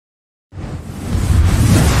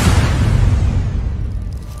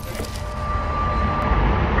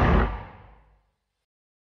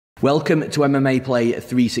Welcome to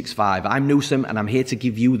MMAPlay365. I'm Newsome and I'm here to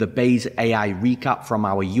give you the Base AI recap from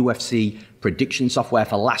our UFC prediction software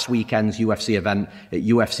for last weekend's UFC event at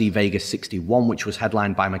UFC Vegas 61, which was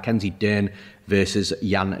headlined by Mackenzie Dern versus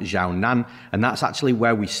Xiaonan. And that's actually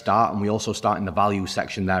where we start, and we also start in the value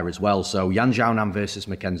section there as well. So Xiaonan versus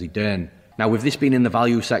Mackenzie Dern. Now, with this being in the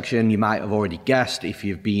value section, you might have already guessed, if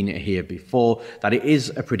you've been here before, that it is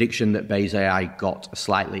a prediction that Base AI got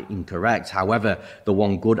slightly incorrect. However, the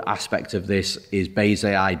one good aspect of this is Base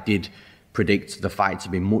AI did predict the fight to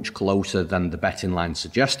be much closer than the betting line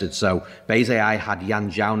suggested. So Base AI had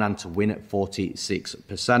Xiaonan to win at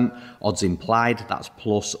 46%. Odds implied, that's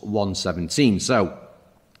plus 117. So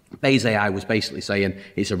Base AI was basically saying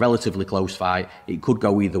it's a relatively close fight. It could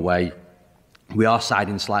go either way. We are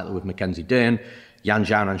siding slightly with Mackenzie Dern.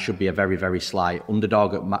 Xiaonan should be a very, very slight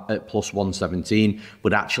underdog at plus 117,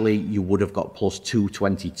 but actually you would have got plus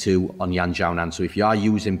 222 on Xiaonan. So if you are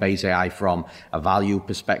using Base AI from a value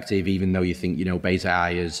perspective, even though you think, Base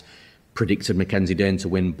AI has predicted Mackenzie Dern to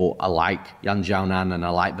win, but I like Xiaonan and I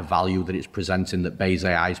like the value that it's presenting, that Base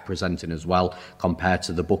AI is presenting as well, compared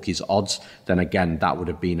to the bookies' odds, then again, that would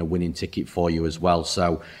have been a winning ticket for you as well.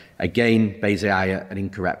 So again, Base AI, an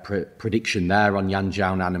incorrect prediction there on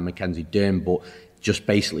Xiaonan and Mackenzie Dern, but just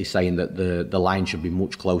basically saying that the line should be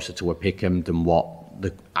much closer to a pick'em than what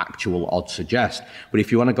the actual odds suggest. But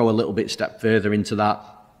if you want to go a little bit step further into that,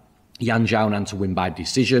 Xiaonan to win by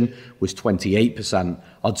decision was 28%.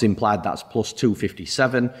 Odds implied, that's plus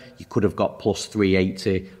 257. You could have got plus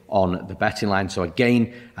 380 on the betting line. So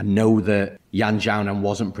again, I know that Xiaonan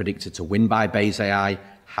wasn't predicted to win by Base AI.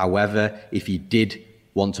 However, if you did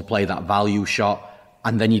want to play that value shot,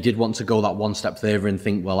 and then you did want to go that one step further and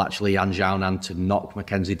think, well, actually, Xiaonan to knock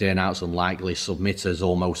Mackenzie Dern out is unlikely, submit is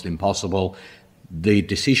almost impossible. The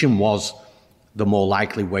decision was the more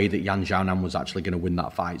likely way that Xiaonan was actually going to win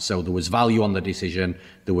that fight. So there was value on the decision,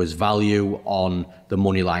 there was value on the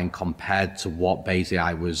money line compared to what Base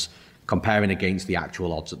AI was comparing against the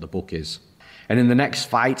actual odds at the bookies. And in the next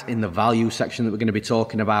fight, in the value section that we're going to be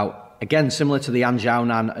talking about, again, similar to the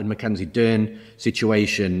Xiaonan and Mackenzie Dern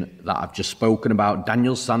situation that I've just spoken about,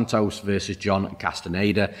 Daniel Santos versus John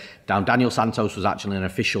Castaneda. Now, Daniel Santos was actually an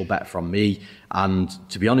official bet from me. And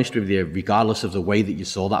to be honest with you, regardless of the way that you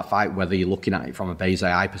saw that fight, whether you're looking at it from a Base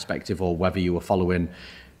AI perspective or whether you were following,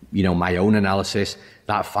 my own analysis,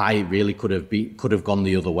 that fight really could have gone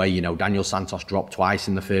the other way. Daniel Santos dropped twice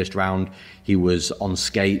in the first round. He was on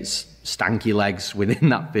skates, stanky legs within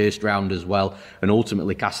that first round as well. And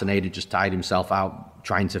ultimately, Castaneda just tired himself out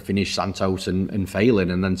trying to finish Santos and failing.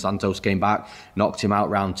 And then Santos came back, knocked him out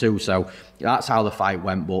round two. So that's how the fight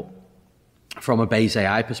went. But from a Base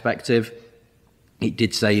AI perspective, it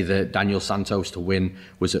did say that Daniel Santos to win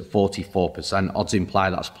was at 44%. Odds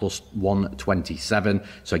imply that's plus 127.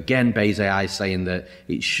 So again, Base AI is saying that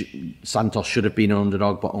Santos should have been an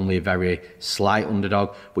underdog, but only a very slight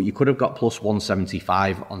underdog. But you could have got plus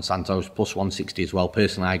 175 on Santos, plus 160 as well.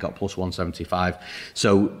 Personally, I got plus 175.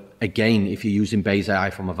 So again, if you're using Base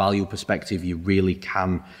AI from a value perspective, you really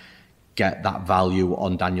can get that value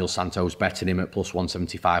on Daniel Santos, betting him at plus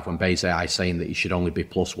 175 when Base AI is saying that he should only be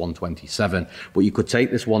plus 127. But you could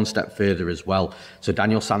take this one step further as well. So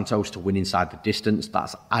Daniel Santos to win inside the distance,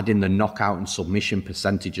 that's adding the knockout and submission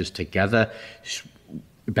percentages together.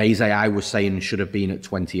 Base AI was saying should have been at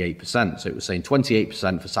 28%. So it was saying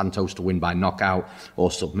 28% for Santos to win by knockout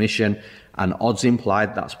or submission. And odds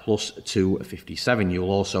implied, that's plus 257.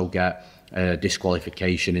 You'll also get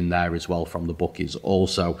disqualification in there as well from the bookies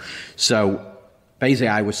also. So Base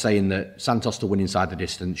AI was saying that Santos to win inside the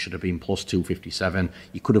distance should have been plus 257.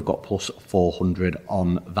 You could have got plus 400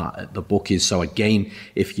 on that at the bookies. So again,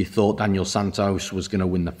 if you thought Daniel Santos was going to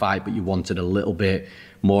win the fight, but you wanted a little bit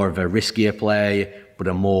more of a riskier play, but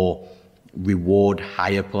a more reward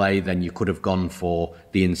higher play, then you could have gone for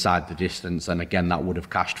the inside the distance. And again, that would have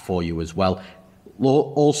cashed for you as well.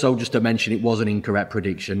 Also, just to mention, it was an incorrect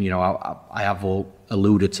prediction. I have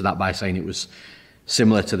alluded to that by saying it was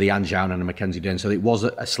similar to the Xiaonan and Mackenzie Dern. So it was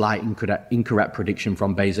a slight incorrect prediction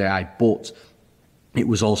from Base AI, but it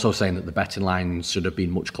was also saying that the betting lines should have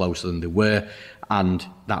been much closer than they were, and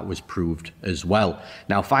that was proved as well.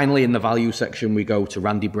 Now, finally, in the value section, we go to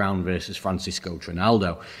Randy Brown versus Francisco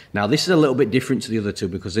Trinaldo. Now, this is a little bit different to the other two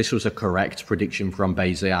because this was a correct prediction from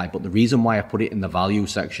Base AI, but the reason why I put it in the value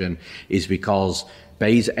section is because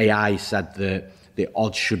Base AI said that the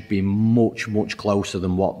odds should be much, much closer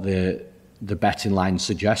than what the betting line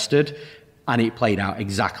suggested, and it played out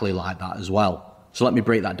exactly like that as well. So let me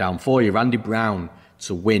break that down for you. Randy Brown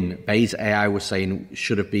to win, Base AI was saying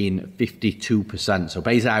should have been 52%. So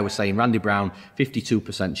Base AI was saying Randy Brown,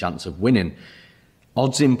 52% chance of winning.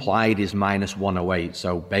 Odds implied is -108.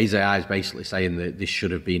 So Base AI is basically saying that this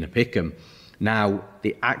should have been a pick'em. Now,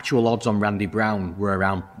 the actual odds on Randy Brown were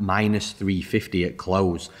around -350 at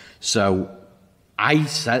close. So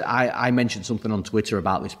I mentioned something on Twitter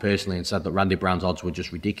about this personally and said that Randy Brown's odds were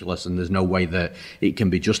just ridiculous and there's no way that it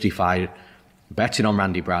can be justified betting on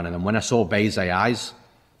Randy Brown. And then when I saw Base AI's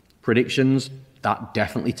predictions, that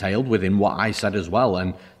definitely tailed within what I said as well.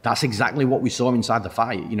 And that's exactly what we saw inside the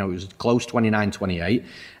fight. You know, it was close 29-28.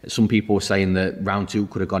 Some people were saying that round 2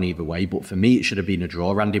 could have gone either way, but for me, it should have been a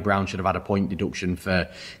draw. Randy Brown should have had a point deduction for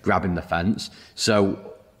grabbing the fence. So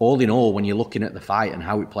all in all, when you're looking at the fight and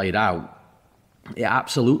how it played out, it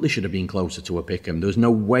absolutely should have been closer to a pick'em. There's no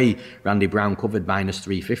way Randy Brown covered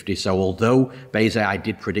 -350. So although Base AI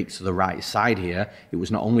did predict to the right side here, it was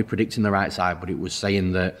not only predicting the right side, but it was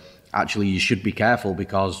saying that actually you should be careful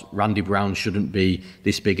because Randy Brown shouldn't be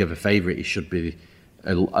this big of a favourite. It should be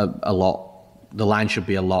a lot, the line should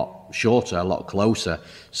be a lot shorter, a lot closer.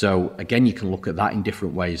 So again, you can look at that in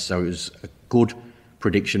different ways. So it was a good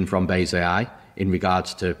prediction from Base AI in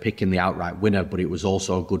regards to picking the outright winner, but it was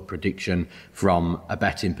also a good prediction from a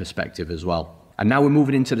betting perspective as well. And now we're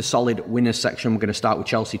moving into the solid winners section. We're going to start with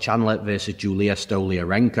Chelsea Chandler versus Julija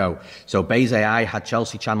Stoliarenko. So Base AI had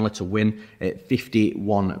Chelsea Chandler to win at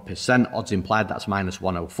 51%. Odds implied, that's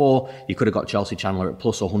 -104. You could have got Chelsea Chandler at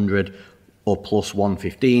 +100 or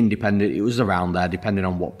 +115, depending. It was around there, depending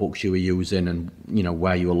on what books you were using and you know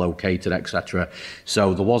where you were located, etc.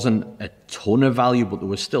 So there wasn't a ton of value, but there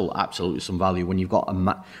was still absolutely some value when you've got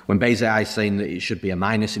when Base AI is saying that it should be a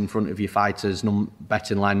minus in front of your fighter's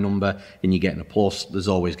betting line number, and you're getting a plus. There's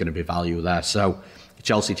always going to be value there. So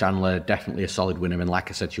Chelsea Chandler definitely a solid winner, and like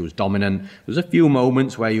I said, she was dominant. There's a few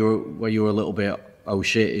moments where you were a little bit, oh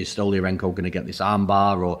shit, is Stoliarenko going to get this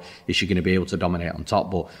armbar, or is she going to be able to dominate on top?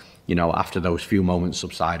 But you know, after those few moments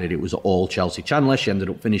subsided, it was all Chelsea Chandler. She ended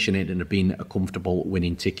up finishing it and had been a comfortable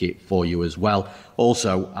winning ticket for you as well,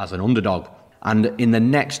 also as an underdog. And in the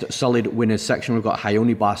next solid winners section, we've got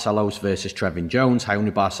Raoni Barcelos versus Trevin Jones.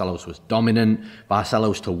 Raoni Barcelos was dominant.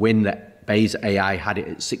 Barcelos to win, the Base AI had it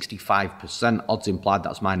at 65%. Odds implied,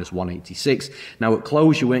 that's -186. Now at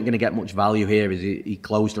close, you weren't going to get much value here. He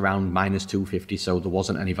closed around -250, so there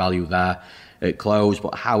wasn't any value there at close.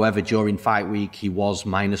 But however, during fight week, he was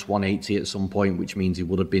 -180 at some point, which means he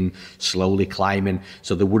would have been slowly climbing.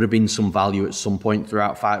 So there would have been some value at some point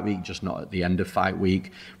throughout fight week, just not at the end of fight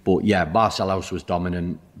week. But yeah, Barcelos was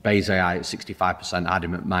dominant. Base AI at 65%, had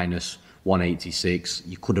him at -186.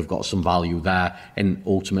 You could have got some value there, and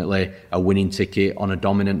ultimately a winning ticket on a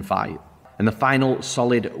dominant fight. And the final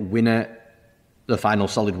solid winner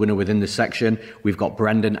within this section, we've got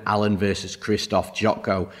Brendan Allen versus Krzysztof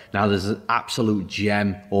Jotko. Now there's an absolute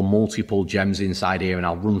gem or multiple gems inside here, and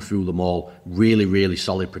I'll run through them all. Really, really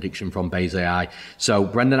solid prediction from Base AI. So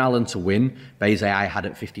Brendan Allen to win, Base AI had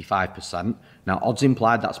at 55%. Now odds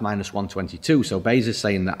implied, that's -122. So Base is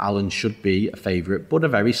saying that Allen should be a favourite, but a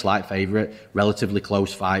very slight favourite, relatively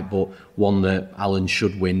close fight, but one that Allen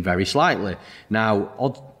should win very slightly. Now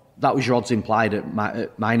that was your odds implied at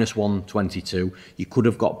 -122. You could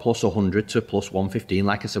have got +100 to +115,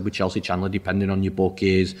 like I said with Chelsea Chandler, depending on your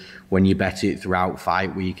bookies, when you bet it throughout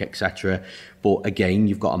fight week, etc. But again,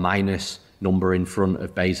 you've got a minus number in front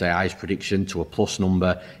of Base AI's prediction to a plus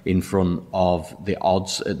number in front of the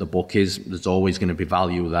odds at the bookies. There's always going to be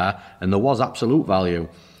value there, and there was absolute value.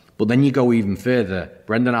 But then you go even further.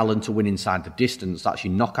 Brendan Allen to win inside the distance, that's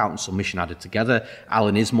your knockout and submission added together.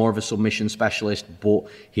 Allen is more of a submission specialist, but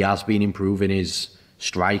he has been improving his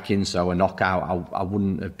striking, so a knockout, I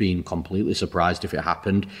wouldn't have been completely surprised if it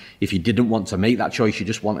happened. If you didn't want to make that choice, you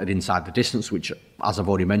just wanted inside the distance, which, as I've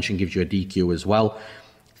already mentioned, gives you a DQ as well.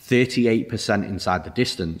 38% inside the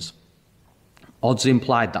distance. Odds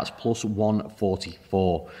implied, that's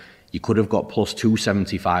 +144. You could have got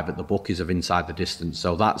 +275 at the bookies of inside the distance.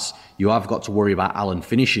 So that's, you have got to worry about Allen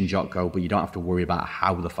finishing Jotko, but you don't have to worry about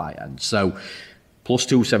how the fight ends. So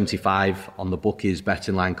 +275 on the bookies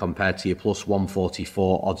betting line compared to your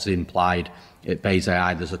 +144 odds implied at Base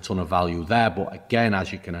AI. There's a ton of value there. But again,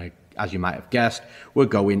 as you might have guessed, we're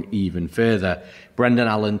going even further. Brendan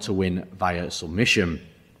Allen to win via submission.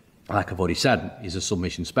 Like I've already said, he's a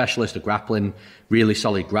submission specialist, a grappling, really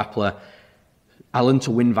solid grappler. Allen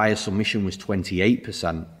to win via submission was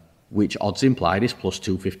 28%, which odds implied is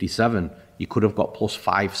 +257. You could have got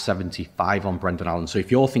 +575 on Brendan Allen. So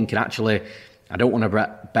if you're thinking, actually, I don't want to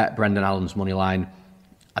bet Brendan Allen's money line,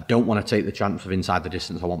 I don't want to take the chance of inside the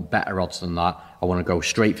distance. I want better odds than that. I want to go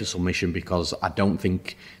straight for submission because I don't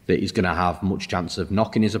think that he's going to have much chance of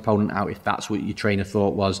knocking his opponent out if that's what your trainer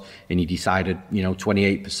thought was. And he decided,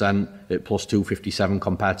 28% at plus 257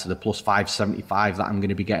 compared to the plus 575 that I'm going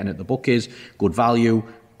to be getting at the bookies. Good value,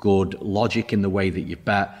 good logic in the way that you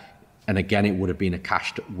bet. And again, it would have been a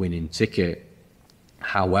cashed winning ticket.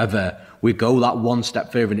 However, we go that one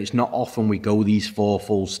step further, and it's not often we go these 4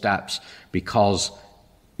 full steps because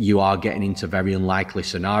you are getting into very unlikely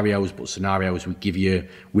scenarios, but scenarios we give you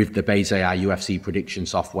with the Base AI UFC prediction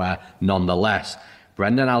software nonetheless.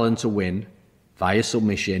 Brendan Allen to win via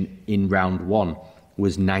submission in round 1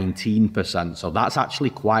 was 19%. So that's actually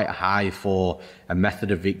quite high for a method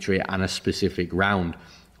of victory and a specific round.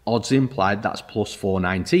 Odds implied, that's plus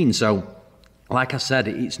 419. So like I said,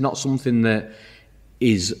 it's not something that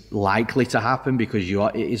is likely to happen because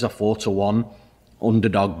it is a 4-1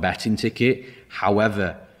 underdog betting ticket.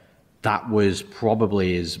 However, that was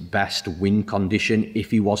probably his best win condition. If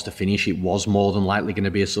he was to finish, it was more than likely going to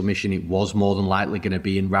be a submission. It was more than likely going to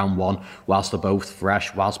be in round 1, whilst they're both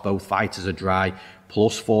fresh, whilst both fighters are dry.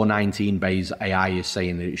 Plus 419 Base AI is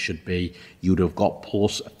saying that it should be. You'd have got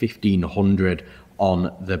plus 1500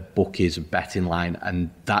 on the bookies betting line, and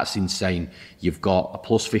that's insane. You've got a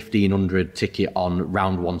plus 1500 ticket on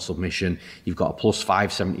round 1 submission. You've got a plus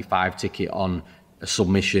 575 ticket on a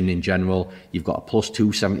submission in general. You've got a plus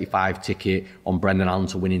 275 ticket on Brendan Allen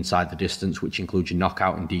to win inside the distance, which includes your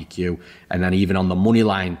knockout and DQ. And then even on the money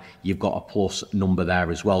line, you've got a plus number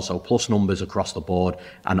there as well. So plus numbers across the board.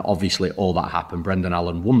 And obviously all that happened. Brendan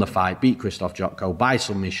Allen won the fight, beat Krzysztof Jotko by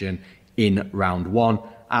submission in round 1.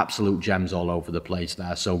 Absolute gems all over the place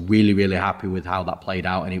there. So really, really happy with how that played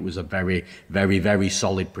out. And it was a very, very, very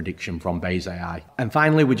solid prediction from Base AI. And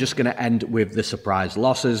finally, we're just going to end with the surprise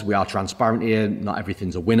losses. We are transparent here. Not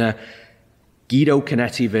everything's a winner. Guido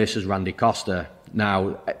Cannetti versus Randy Costa.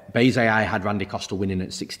 Now, Base AI had Randy Costa winning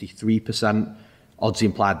at 63%. Odds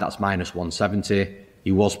implied, that's minus 170.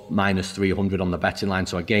 He was minus 300 on the betting line.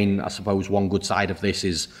 So again, I suppose one good side of this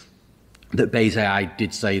is that Base AI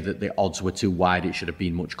did say that the odds were too wide. It should have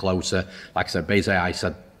been much closer. Like I said, Base AI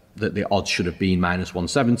said that the odds should have been minus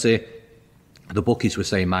 170. The bookies were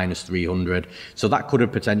saying minus 300. So that could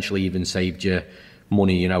have potentially even saved you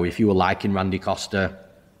money. If you were liking Randy Costa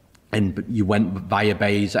and you went via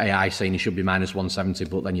Base AI saying he should be minus 170,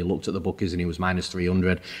 but then you looked at the bookies and he was minus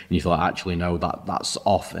 300 and you thought, actually, no, that's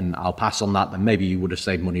off and I'll pass on that, then maybe you would have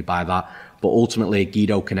saved money by that. But ultimately,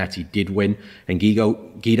 Guido Cannetti did win. And Guido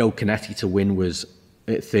Cannetti to win was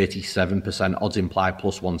at 37%. Odds implied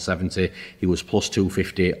plus 170. He was plus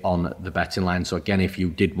 250 on the betting line. So again, if you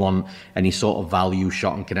did want any sort of value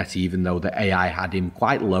shot on Cannetti, even though the AI had him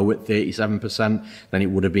quite low at 37%, then it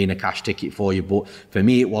would have been a cash ticket for you. But for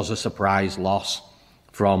me, it was a surprise loss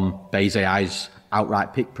from Base AI's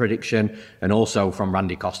outright pick prediction, and also from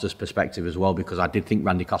Randy Costa's perspective as well, because I did think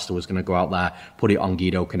Randy Costa was going to go out there, put it on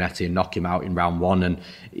Guido Cannetti and knock him out in round 1, and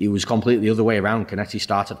it was completely the other way around. Cannetti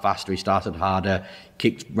started faster, he started harder,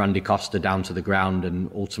 kicked Randy Costa down to the ground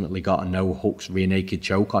and ultimately got a no hooks rear naked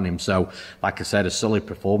choke on him. So like I said, a solid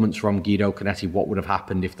performance from Guido Cannetti. What would have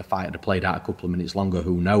happened if the fight had played out a couple of minutes longer,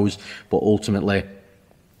 who knows? But ultimately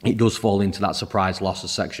it does fall into that surprise losses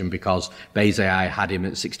section because Base AI had him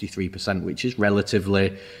at 63%, which is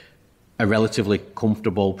a relatively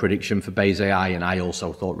comfortable prediction for Base AI, and I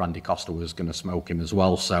also thought Randy Costa was going to smoke him as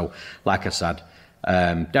well. So, like I said,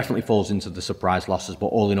 definitely falls into the surprise losses, but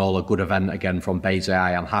all in all, a good event again from Base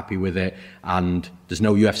AI. I'm happy with it, and there's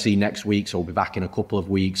no UFC next week, so we'll be back in a couple of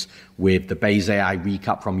weeks with the Base AI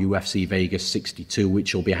recap from UFC Vegas 62,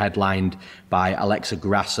 which will be headlined by Alexa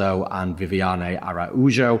Grasso and Viviane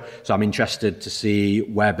Araujo. So I'm interested to see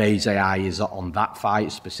where Base AI is on that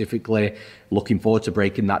fight specifically. Looking forward to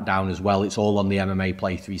breaking that down as well. It's all on the MMA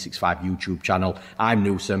Play 365 YouTube channel. I'm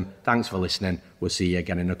Newsome. Thanks for listening. We'll see you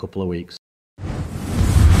again in a couple of weeks.